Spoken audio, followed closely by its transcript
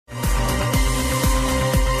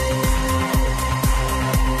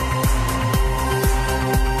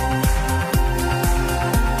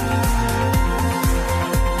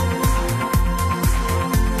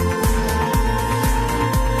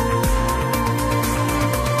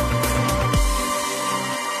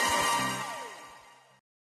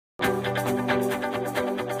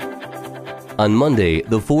On Monday,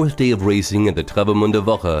 the fourth day of racing at the Travemuender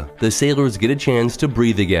Woche, the sailors get a chance to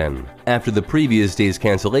breathe again. After the previous day's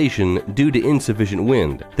cancellation due to insufficient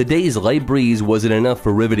wind, the day's light breeze wasn't enough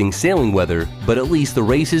for riveting sailing weather, but at least the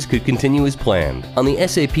races could continue as planned. On the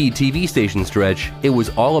SAP TV station stretch, it was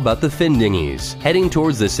all about the fin dinghies, heading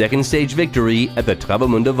towards the second stage victory at the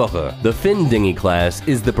Travemuender Woche. The fin dinghy class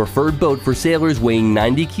is the preferred boat for sailors weighing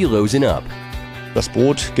 90 kilos and up. Das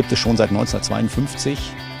Boot gibt es schon seit 1952.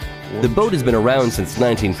 The boat has been around since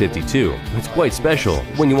 1952. It's quite special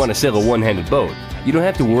when you want to sail a one-handed boat. You don't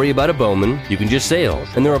have to worry about a bowman, you can just sail,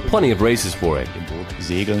 and there are plenty of races for it.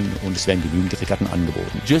 Segeln und es werden genügend Regatten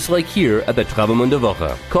angeboten. Just like here at the Travemuender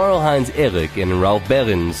Woche, Karl-Heinz Erik and Ralf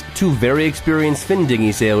Behrens, two very experienced fin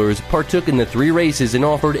dinghy sailors, partook in the 3 races and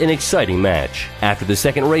offered an exciting match. After the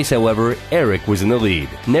second race, however, Erik was in the lead.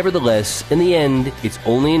 Nevertheless, in the end, it's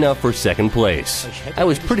only enough for second place. I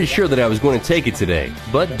was pretty sure that I was going to take it today,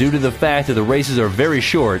 but due to the fact that the races are very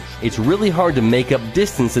short, it's really hard to make up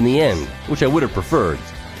distance in the end, which I would have preferred.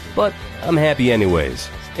 But I'm happy anyways.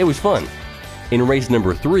 It was fun. In race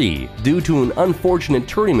number 3, due to an unfortunate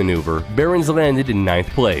turning maneuver, Behrens landed in 9th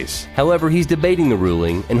place. However, he's debating the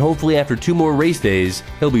ruling, and hopefully after 2 more race days,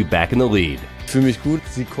 he'll be back in the lead.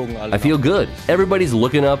 I feel good. Everybody's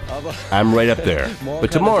looking up. I'm right up there. But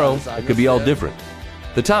tomorrow, it could be all different.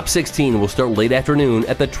 The top 16 will start late afternoon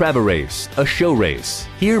at the Trave race, a show race.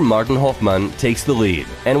 Here, Martin Hoffmann takes the lead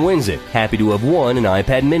and wins it, happy to have won an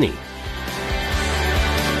iPad mini.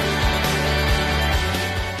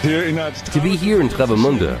 To be here in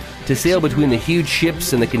Travemuender, to sail between the huge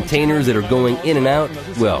ships and the containers that are going in and out,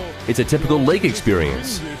 well, it's a typical lake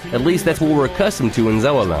experience. At least that's what we're accustomed to in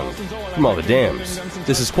Sauerland, from all the dams.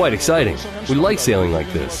 This is quite exciting. We like sailing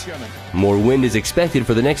like this. More wind is expected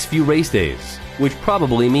for the next few race days, which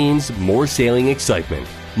probably means more sailing excitement.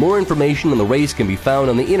 More information on the race can be found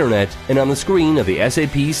on the internet and on the screen of the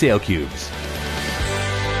SAP Sail Cubes.